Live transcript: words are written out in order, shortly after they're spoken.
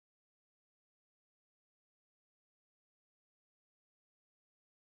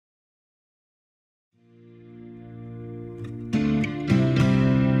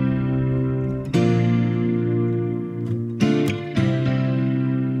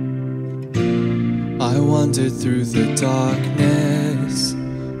wandered through the darkness,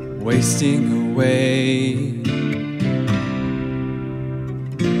 wasting away.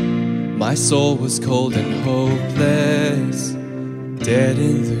 My soul was cold and hopeless, dead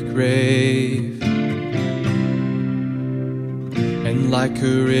in the grave. And like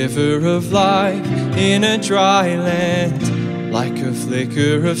a river of life in a dry land, like a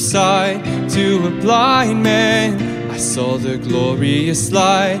flicker of sight to a blind man, I saw the glorious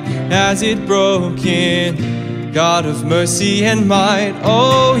light as it broke in. God of mercy and might,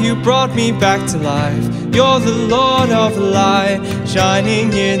 oh, you brought me back to life. You're the Lord of light,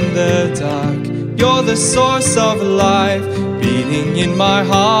 shining in the dark. You're the source of life, beating in my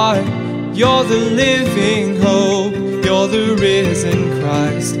heart. You're the living hope, you're the risen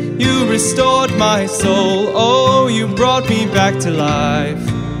Christ. You restored my soul, oh, you brought me back to life.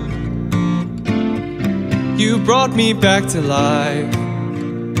 You brought me back to life.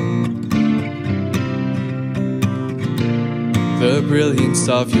 The brilliance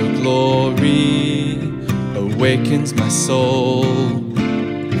of your glory awakens my soul.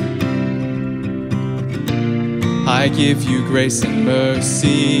 I give you grace and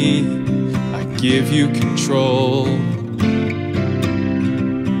mercy, I give you control.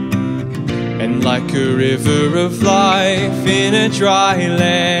 And like a river of life in a dry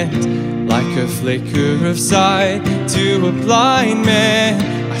land, like a flicker of sight to a blind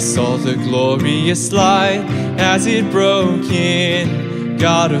man, I saw the glorious light as it broke in.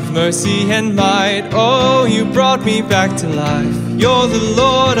 God of mercy and might, oh, you brought me back to life. You're the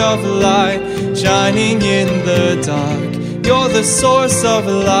Lord of light, shining in the dark. You're the source of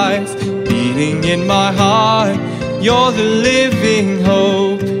life, beating in my heart. You're the living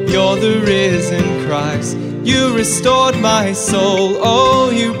hope, you're the risen Christ. You restored my soul, oh,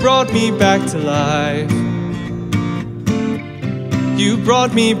 you brought me back to life. You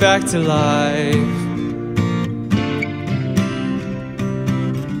brought me back to life.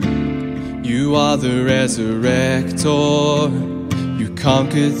 You are the resurrector, you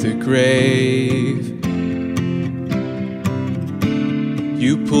conquered the grave.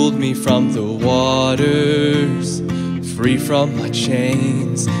 You pulled me from the waters, free from my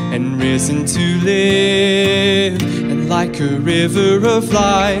chains, and risen to live. And like a river of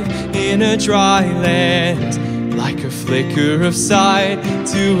life in a dry land, like a flicker of sight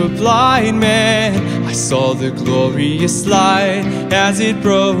to a blind man, I saw the glorious light as it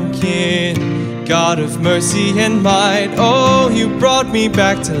broke in. God of mercy and might, oh, you brought me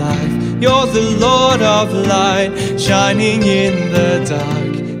back to life. You're the Lord of light, shining in the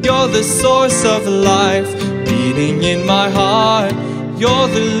dark. You're the source of life, beating in my heart. You're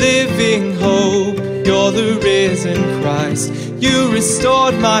the living hope, you're the risen Christ. You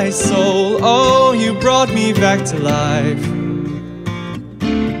restored my soul, oh, you brought me back to life.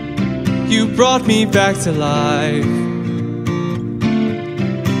 You brought me back to life.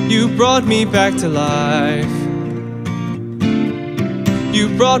 You brought me back to life. You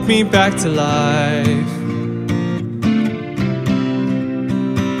brought me back to life.